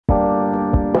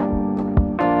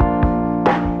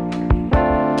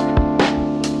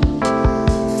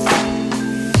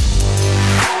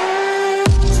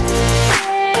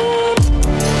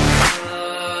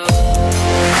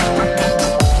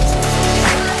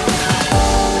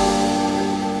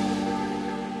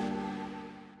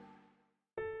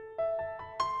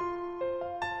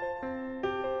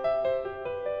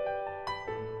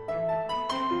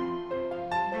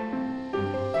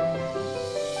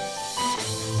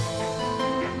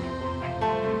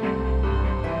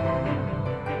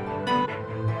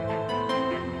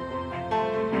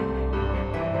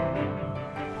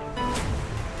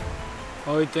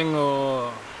Hoy tengo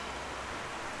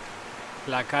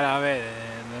la cara B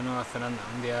de Nueva Zelanda,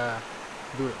 un día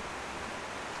duro.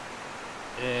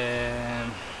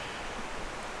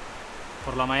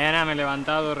 Por la mañana me he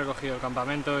levantado, he recogido el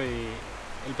campamento y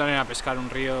el plan era pescar un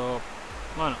río,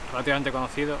 bueno, relativamente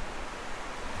conocido.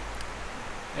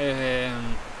 He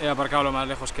aparcado lo más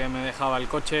lejos que me dejaba el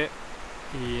coche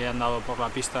y he andado por la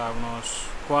pista unos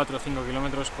 4 o 5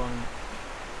 kilómetros con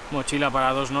mochila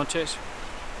para 2 noches.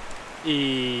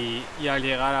 Y al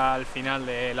llegar al final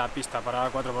de la pista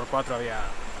para 4x4 había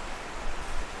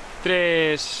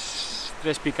tres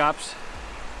pickups,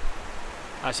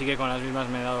 así que con las mismas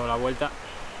me he dado la vuelta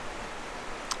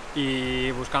y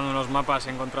buscando unos mapas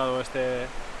he encontrado este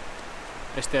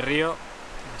río,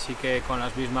 así que con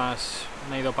las mismas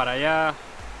me he ido para allá,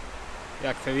 he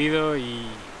accedido y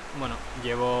bueno,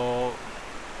 llevo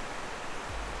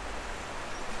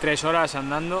 3 horas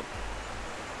andando.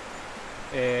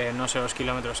 No sé los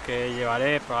kilómetros que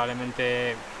llevaré,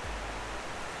 probablemente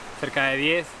cerca de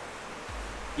 10,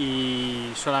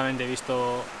 y solamente he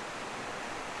visto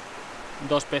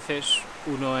 2 peces,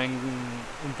 uno en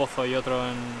un pozo y otro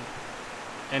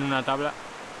en una tabla,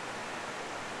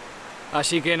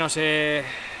 así que no sé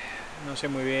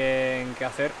muy bien qué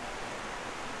hacer,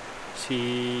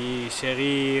 si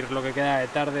seguir lo que queda de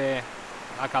tarde,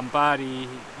 acampar y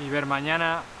ver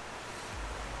mañana,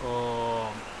 o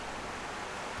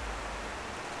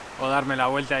darme la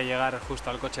vuelta y llegar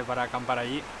justo al coche para acampar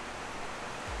allí.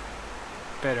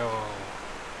 Pero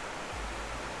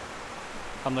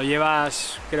cuando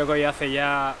llevas, creo que hoy hace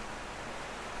ya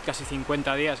casi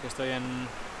 50 días que estoy en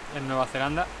Nueva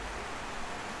Zelanda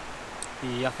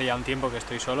y hace ya un tiempo que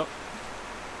estoy solo,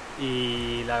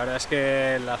 y la verdad es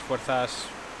que las fuerzas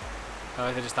a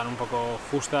veces están un poco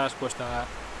justas, cuesta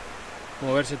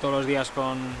moverse todos los días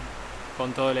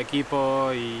con todo el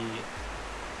equipo y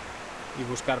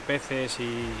buscar peces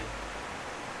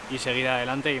y seguir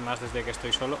adelante, y más desde que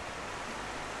estoy solo,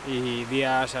 y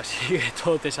días así que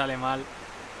todo te sale mal,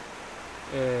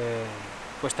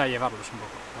 cuesta llevarlos un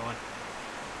poco, pero bueno,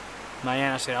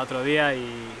 mañana será otro día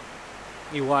y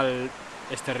igual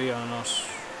este río nos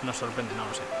sorprende, no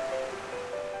lo sé.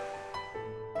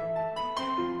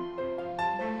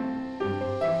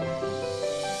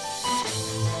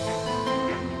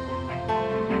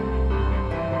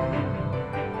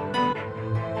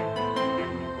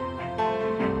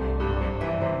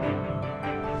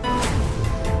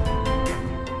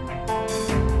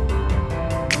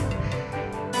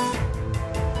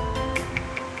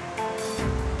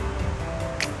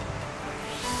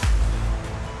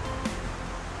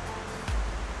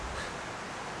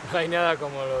 No hay nada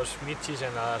como los michis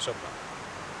en la sopa.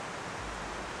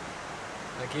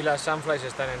 Aquí las sunflies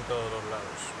están en todos los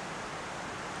lados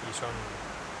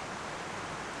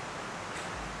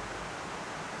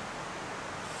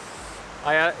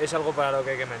y es algo para lo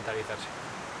que hay que mentalizarse.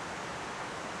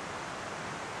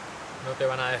 No te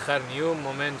van a dejar ni un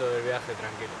momento del viaje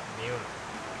tranquilo, ni uno.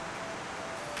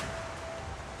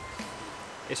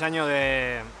 Es año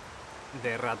de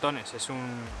ratones, es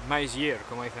un mice year,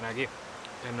 como dicen aquí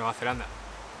en Nueva Zelanda.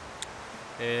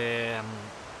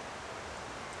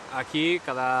 Aquí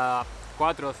cada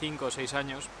 4, 5 o 6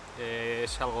 años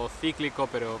es algo cíclico,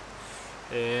 pero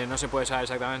no se puede saber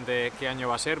exactamente qué año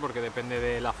va a ser, porque depende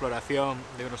de la floración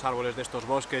de unos árboles de estos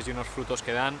bosques y unos frutos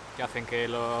que dan, que hacen que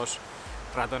los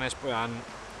ratones puedan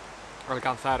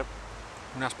alcanzar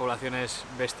unas poblaciones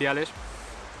bestiales.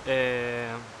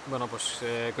 Bueno, pues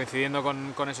coincidiendo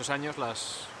con esos años,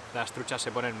 las truchas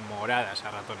se ponen moradas a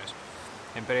ratones.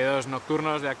 En periodos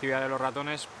nocturnos de actividad de los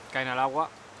ratones caen al agua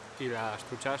y las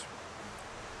truchas,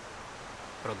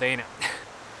 proteína.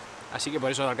 Así que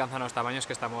por eso alcanzan los tamaños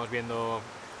que estamos viendo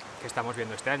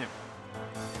este año.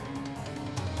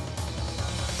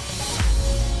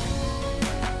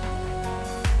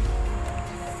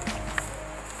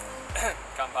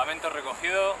 Campamento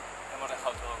recogido, hemos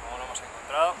dejado todo como lo hemos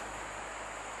encontrado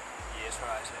y es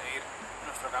hora de seguir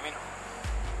nuestro camino.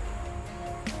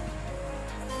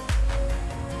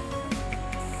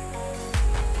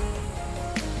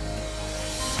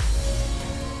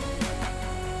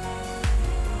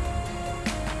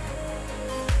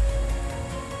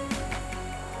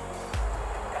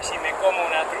 Casi me como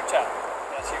una trucha,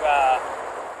 así va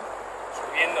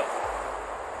subiendo.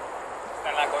 Está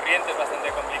en la corriente, es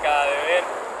bastante complicada de ver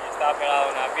y estaba pegada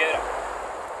a una piedra.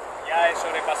 Ya he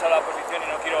sobrepasado la posición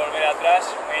y no quiero volver atrás,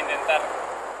 voy a intentar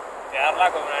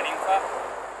pegarla con una ninfa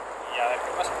y a ver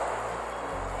qué pasa.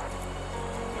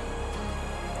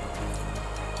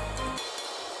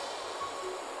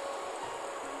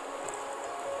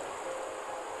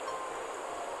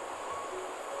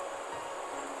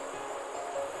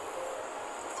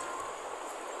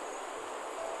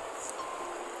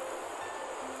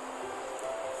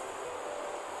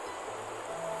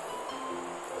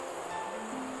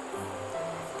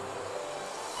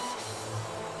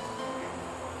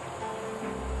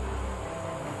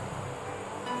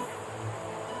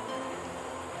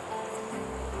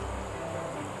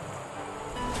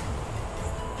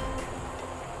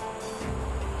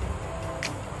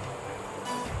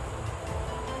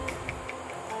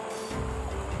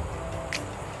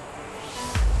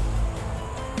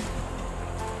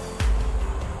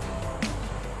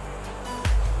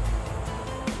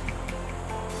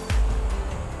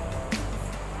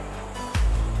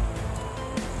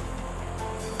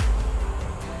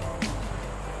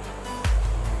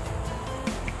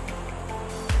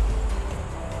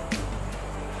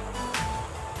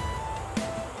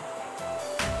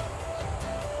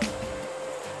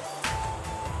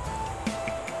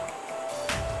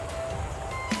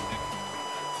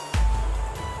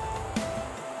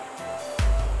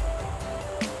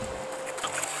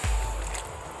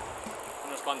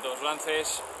 cuantos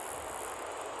lances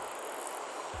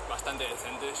bastante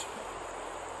decentes.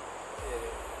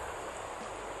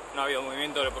 No ha habido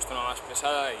movimiento, le he puesto una más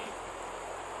pesada y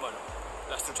bueno,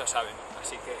 las truchas saben,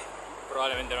 así que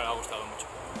probablemente no le ha gustado mucho.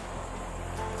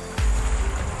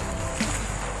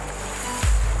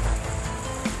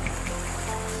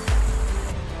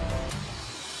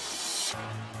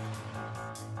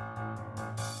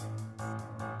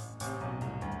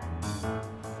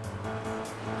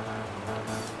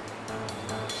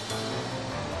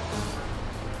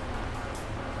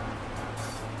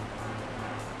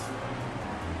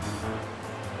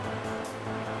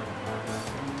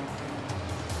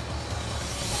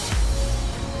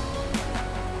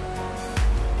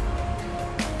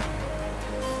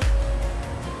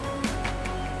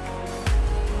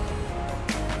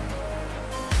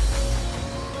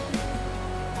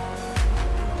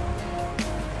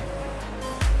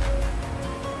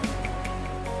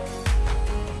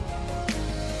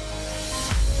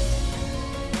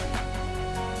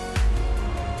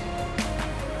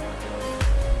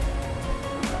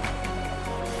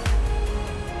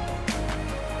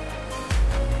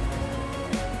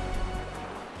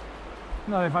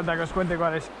 No hace falta que os cuente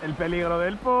cuál es el peligro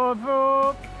del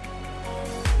pozo.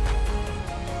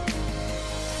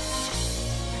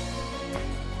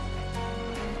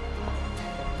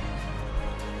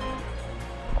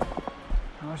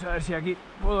 Vamos a ver si aquí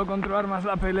puedo controlar más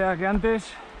la pelea que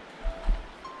antes.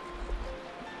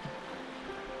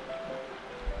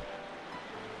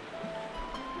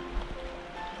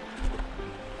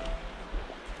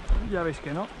 Ya veis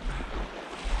que no.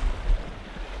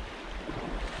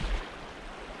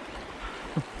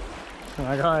 Se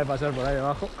me acaba de pasar por ahí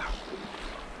debajo.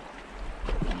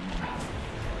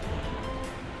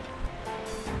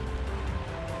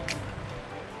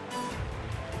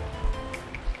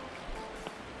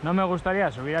 No me gustaría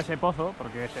subir a ese pozo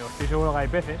porque estoy seguro que hay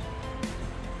peces,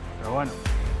 pero bueno,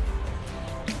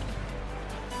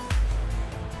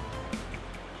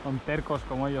 son tercos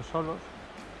como ellos solos.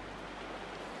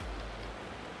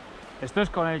 Esto es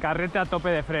con el carrete a tope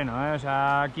de freno, ¿eh? O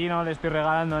sea, aquí no le estoy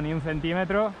regalando ni un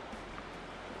centímetro.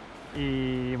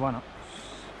 Y bueno,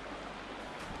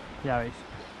 ya veis,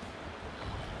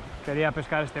 quería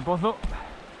pescar este pozo,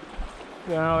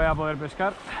 pero no lo voy a poder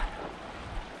pescar.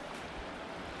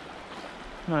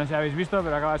 No sé si habéis visto,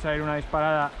 pero acaba de salir una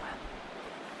disparada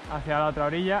hacia la otra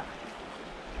orilla.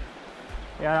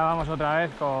 Y ahora vamos otra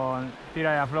vez con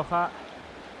tira y afloja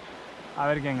a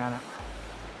ver quién gana.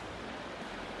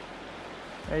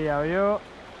 Ella vio,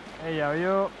 ella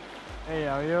vio,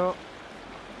 ella vio.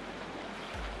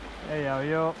 Ella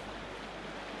vio,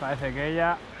 parece que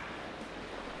ella,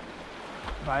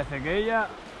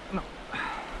 no.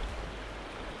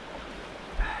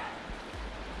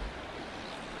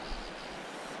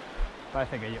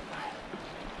 Parece que yo.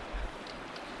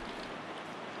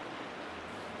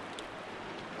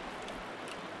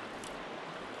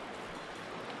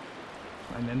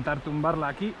 Voy a intentar tumbarla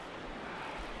aquí.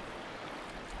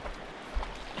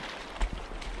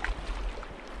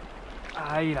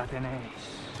 Ahí la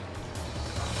tenéis.